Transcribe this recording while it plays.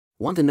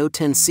Want to know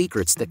 10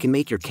 secrets that can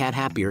make your cat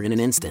happier in an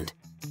instant?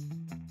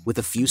 With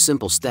a few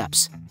simple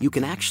steps, you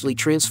can actually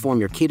transform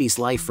your kitty's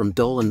life from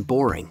dull and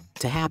boring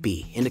to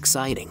happy and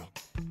exciting.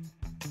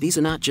 These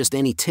are not just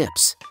any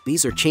tips,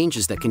 these are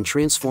changes that can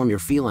transform your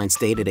feline's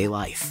day-to-day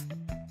life.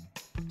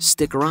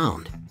 Stick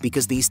around,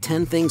 because these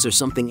 10 things are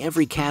something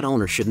every cat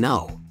owner should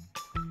know.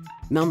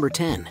 Number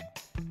 10.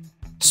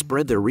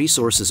 Spread their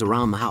resources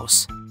around the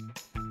house.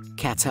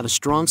 Cats have a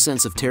strong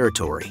sense of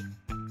territory.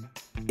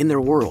 In their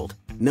world,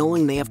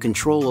 knowing they have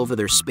control over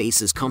their space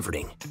is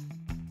comforting.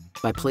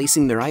 By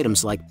placing their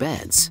items like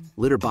beds,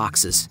 litter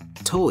boxes,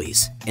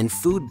 toys, and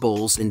food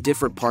bowls in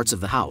different parts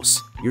of the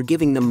house, you're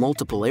giving them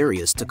multiple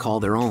areas to call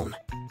their own.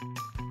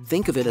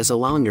 Think of it as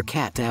allowing your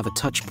cat to have a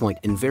touch point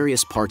in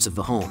various parts of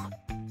the home.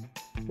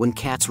 When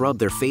cats rub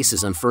their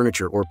faces on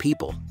furniture or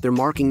people, they're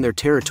marking their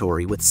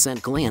territory with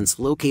scent glands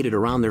located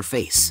around their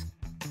face.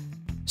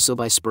 So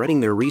by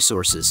spreading their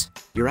resources,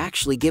 you're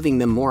actually giving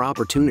them more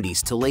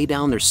opportunities to lay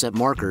down their scent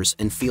markers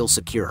and feel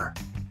secure.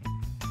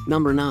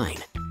 Number 9.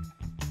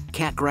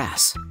 Cat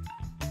grass.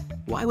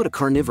 Why would a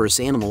carnivorous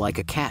animal like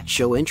a cat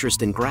show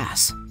interest in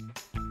grass?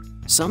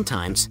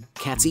 Sometimes,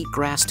 cats eat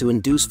grass to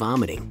induce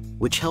vomiting,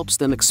 which helps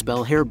them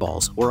expel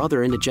hairballs or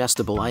other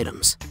indigestible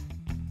items.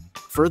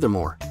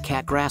 Furthermore,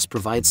 cat grass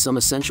provides some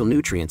essential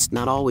nutrients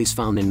not always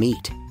found in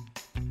meat.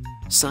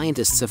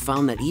 Scientists have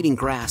found that eating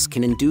grass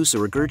can induce a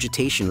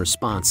regurgitation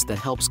response that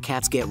helps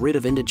cats get rid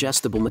of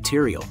indigestible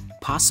material,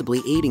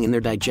 possibly aiding in their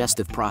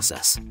digestive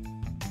process.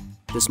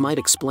 This might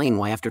explain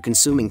why after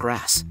consuming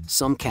grass,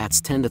 some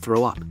cats tend to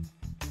throw up.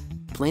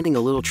 Planting a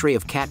little tray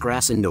of cat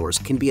grass indoors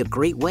can be a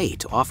great way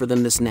to offer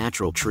them this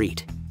natural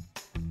treat.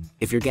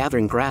 If you're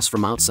gathering grass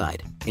from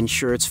outside,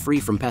 ensure it's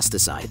free from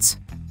pesticides.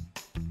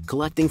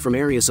 Collecting from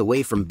areas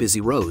away from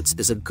busy roads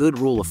is a good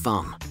rule of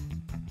thumb.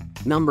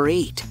 Number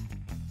 8.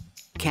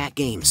 Cat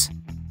games.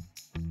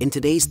 In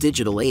today's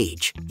digital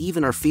age,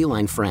 even our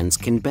feline friends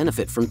can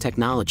benefit from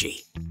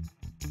technology.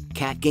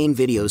 Cat game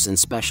videos and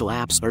special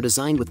apps are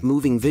designed with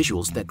moving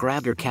visuals that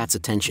grab your cat's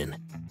attention.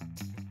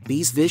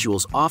 These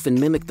visuals often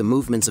mimic the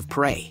movements of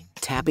prey,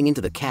 tapping into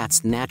the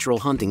cat's natural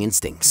hunting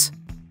instincts.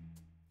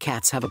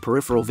 Cats have a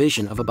peripheral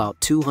vision of about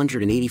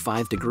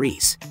 285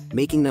 degrees,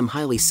 making them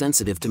highly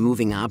sensitive to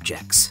moving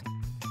objects.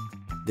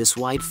 This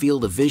wide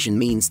field of vision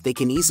means they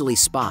can easily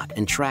spot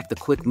and track the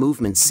quick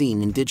movements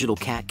seen in digital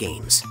cat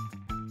games.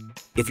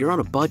 If you're on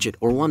a budget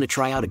or want to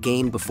try out a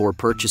game before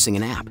purchasing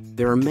an app,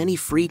 there are many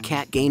free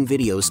cat game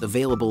videos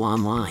available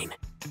online.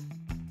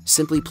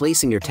 Simply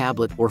placing your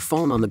tablet or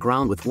phone on the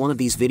ground with one of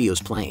these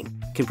videos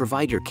playing can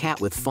provide your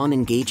cat with fun,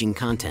 engaging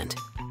content.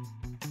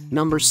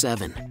 Number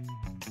 7.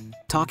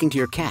 Talking to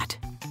your cat.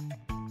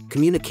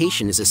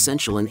 Communication is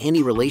essential in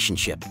any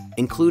relationship,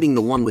 including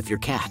the one with your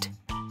cat.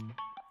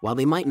 While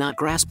they might not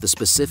grasp the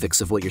specifics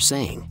of what you're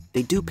saying,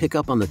 they do pick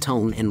up on the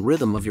tone and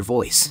rhythm of your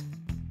voice.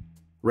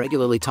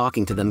 Regularly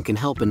talking to them can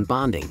help in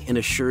bonding and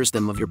assures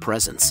them of your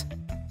presence.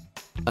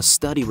 A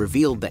study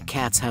revealed that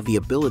cats have the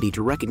ability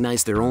to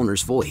recognize their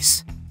owner's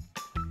voice.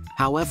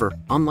 However,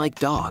 unlike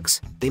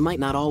dogs, they might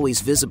not always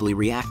visibly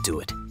react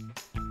to it.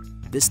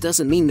 This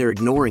doesn't mean they're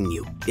ignoring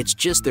you, it's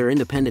just their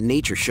independent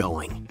nature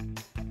showing.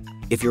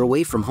 If you're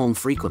away from home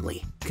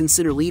frequently,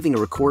 consider leaving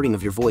a recording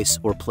of your voice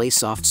or play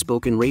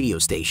soft-spoken radio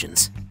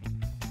stations.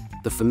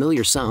 The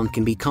familiar sound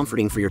can be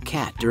comforting for your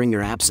cat during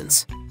your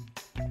absence.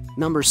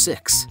 Number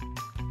 6.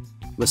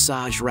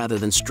 Massage rather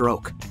than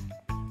stroke.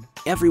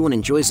 Everyone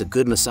enjoys a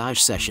good massage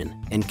session,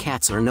 and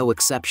cats are no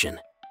exception.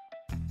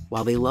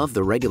 While they love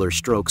the regular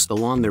strokes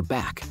along their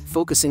back,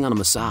 focusing on a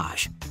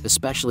massage,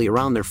 especially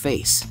around their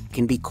face,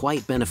 can be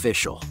quite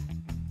beneficial.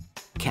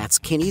 Cats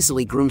can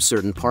easily groom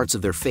certain parts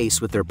of their face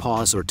with their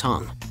paws or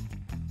tongue.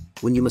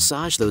 When you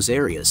massage those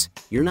areas,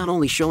 you're not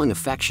only showing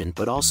affection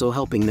but also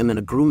helping them in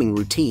a grooming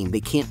routine they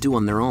can't do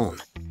on their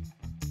own.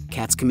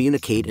 Cats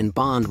communicate and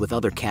bond with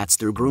other cats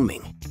through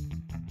grooming.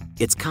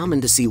 It's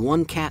common to see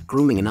one cat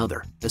grooming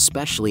another,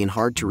 especially in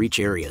hard-to-reach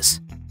areas.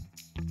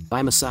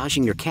 By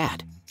massaging your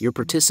cat, you're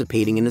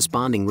participating in this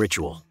bonding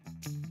ritual.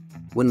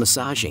 When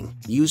massaging,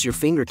 use your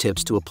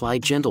fingertips to apply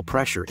gentle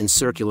pressure in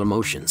circular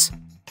motions.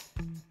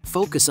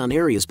 Focus on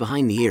areas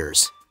behind the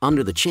ears,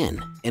 under the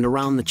chin, and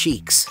around the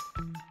cheeks.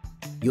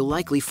 You'll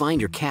likely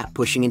find your cat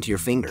pushing into your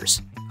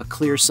fingers, a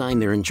clear sign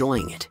they're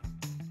enjoying it.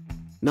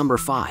 Number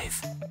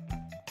 5.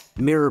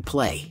 Mirror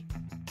play.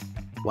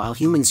 While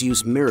humans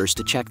use mirrors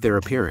to check their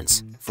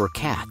appearance, for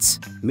cats,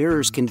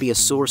 mirrors can be a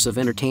source of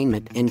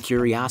entertainment and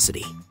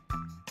curiosity.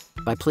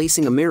 By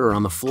placing a mirror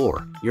on the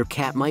floor, your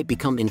cat might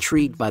become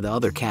intrigued by the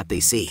other cat they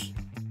see.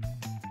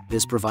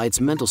 This provides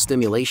mental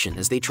stimulation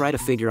as they try to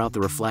figure out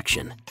the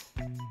reflection.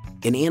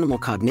 In animal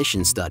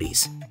cognition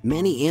studies,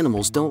 many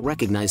animals don't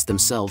recognize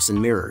themselves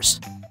in mirrors.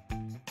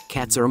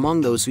 Cats are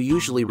among those who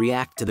usually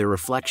react to their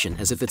reflection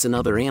as if it's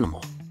another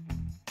animal.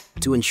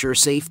 To ensure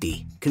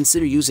safety,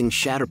 consider using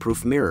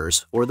shatterproof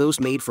mirrors or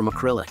those made from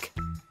acrylic.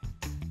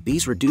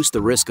 These reduce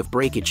the risk of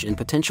breakage and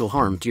potential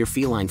harm to your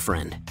feline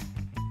friend.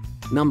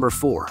 Number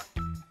 4.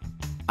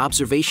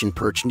 Observation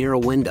perch near a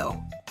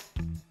window.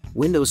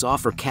 Windows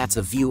offer cats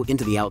a view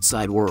into the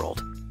outside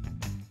world.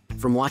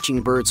 From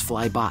watching birds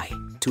fly by,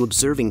 to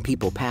observing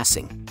people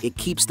passing, it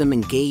keeps them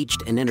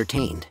engaged and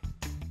entertained.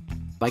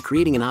 By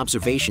creating an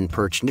observation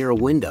perch near a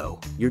window,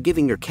 you're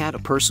giving your cat a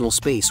personal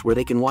space where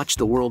they can watch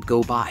the world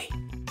go by.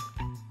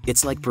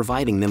 It's like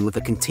providing them with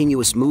a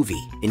continuous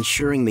movie,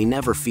 ensuring they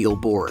never feel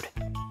bored.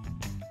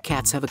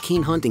 Cats have a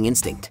keen hunting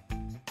instinct.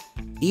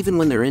 Even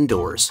when they're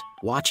indoors,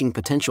 watching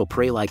potential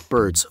prey like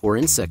birds or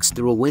insects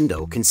through a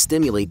window can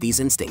stimulate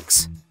these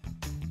instincts.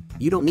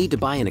 You don't need to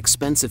buy an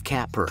expensive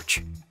cat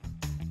perch.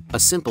 A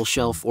simple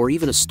shelf or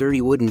even a sturdy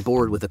wooden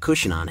board with a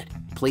cushion on it,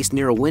 placed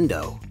near a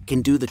window,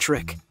 can do the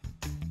trick.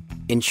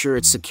 Ensure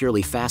it's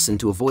securely fastened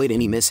to avoid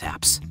any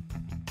mishaps.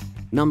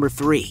 Number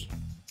 3.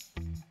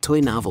 Toy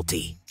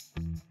novelty.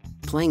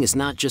 Playing is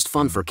not just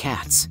fun for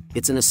cats,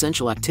 it's an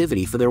essential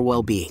activity for their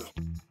well-being.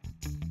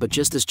 But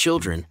just as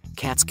children,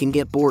 cats can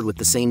get bored with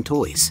the same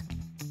toys.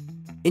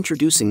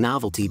 Introducing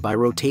novelty by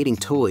rotating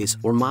toys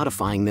or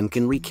modifying them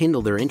can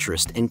rekindle their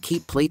interest and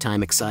keep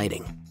playtime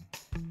exciting.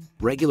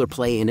 Regular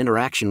play and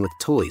interaction with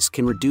toys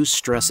can reduce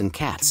stress in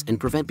cats and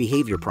prevent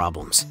behavior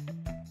problems.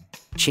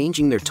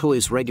 Changing their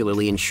toys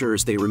regularly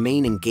ensures they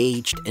remain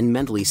engaged and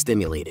mentally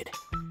stimulated.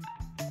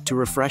 To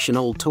refresh an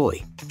old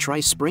toy, try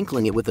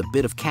sprinkling it with a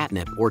bit of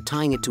catnip or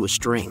tying it to a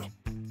string.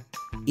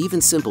 Even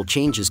simple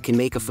changes can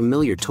make a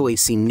familiar toy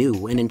seem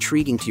new and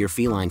intriguing to your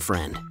feline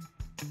friend.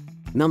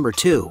 Number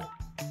 2.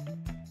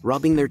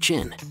 Rubbing their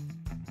chin.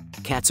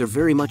 Cats are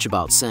very much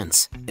about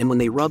scents, and when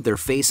they rub their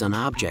face on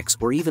objects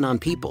or even on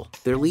people,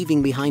 they're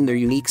leaving behind their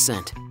unique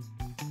scent.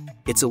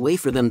 It's a way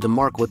for them to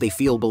mark what they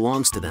feel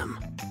belongs to them.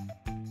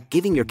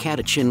 Giving your cat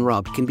a chin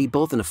rub can be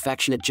both an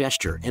affectionate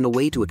gesture and a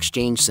way to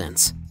exchange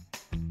scents.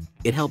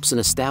 It helps in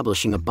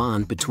establishing a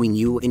bond between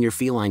you and your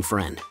feline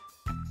friend.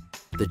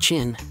 The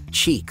chin,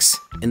 cheeks,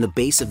 and the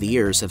base of the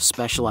ears have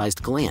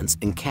specialized glands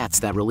in cats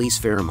that release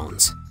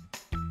pheromones.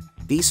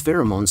 These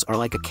pheromones are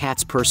like a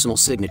cat's personal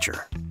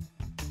signature.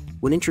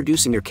 When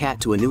introducing your cat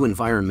to a new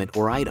environment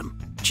or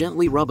item,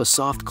 gently rub a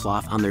soft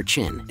cloth on their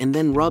chin and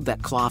then rub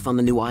that cloth on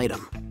the new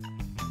item.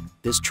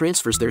 This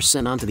transfers their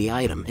scent onto the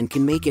item and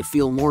can make it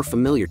feel more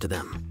familiar to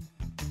them.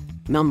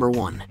 Number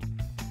 1.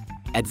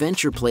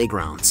 Adventure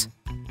playgrounds.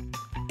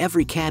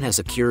 Every cat has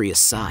a curious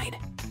side.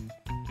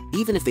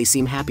 Even if they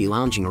seem happy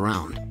lounging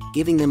around,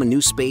 giving them a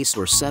new space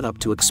or setup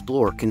to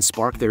explore can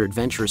spark their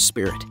adventurous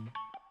spirit.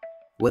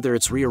 Whether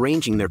it's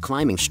rearranging their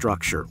climbing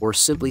structure or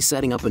simply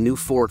setting up a new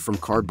fort from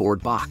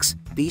cardboard box,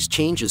 these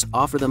changes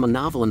offer them a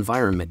novel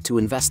environment to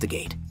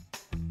investigate.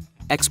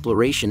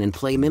 Exploration and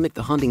play mimic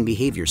the hunting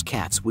behaviors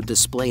cats would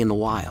display in the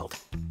wild.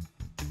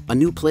 A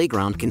new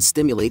playground can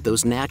stimulate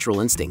those natural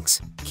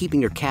instincts,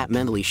 keeping your cat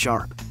mentally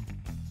sharp.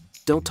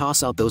 Don't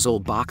toss out those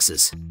old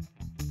boxes.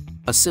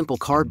 A simple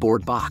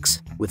cardboard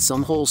box, with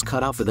some holes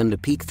cut out for them to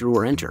peek through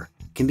or enter,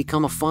 can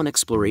become a fun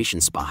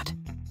exploration spot.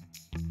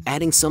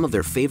 Adding some of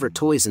their favorite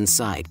toys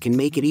inside can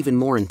make it even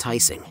more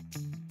enticing.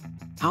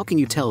 How can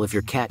you tell if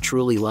your cat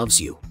truly loves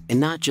you, and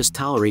not just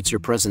tolerates your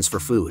presence for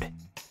food?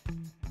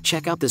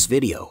 Check out this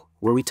video,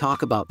 where we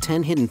talk about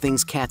 10 hidden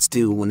things cats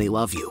do when they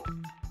love you.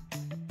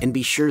 And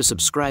be sure to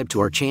subscribe to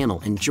our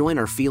channel and join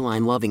our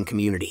feline loving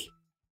community.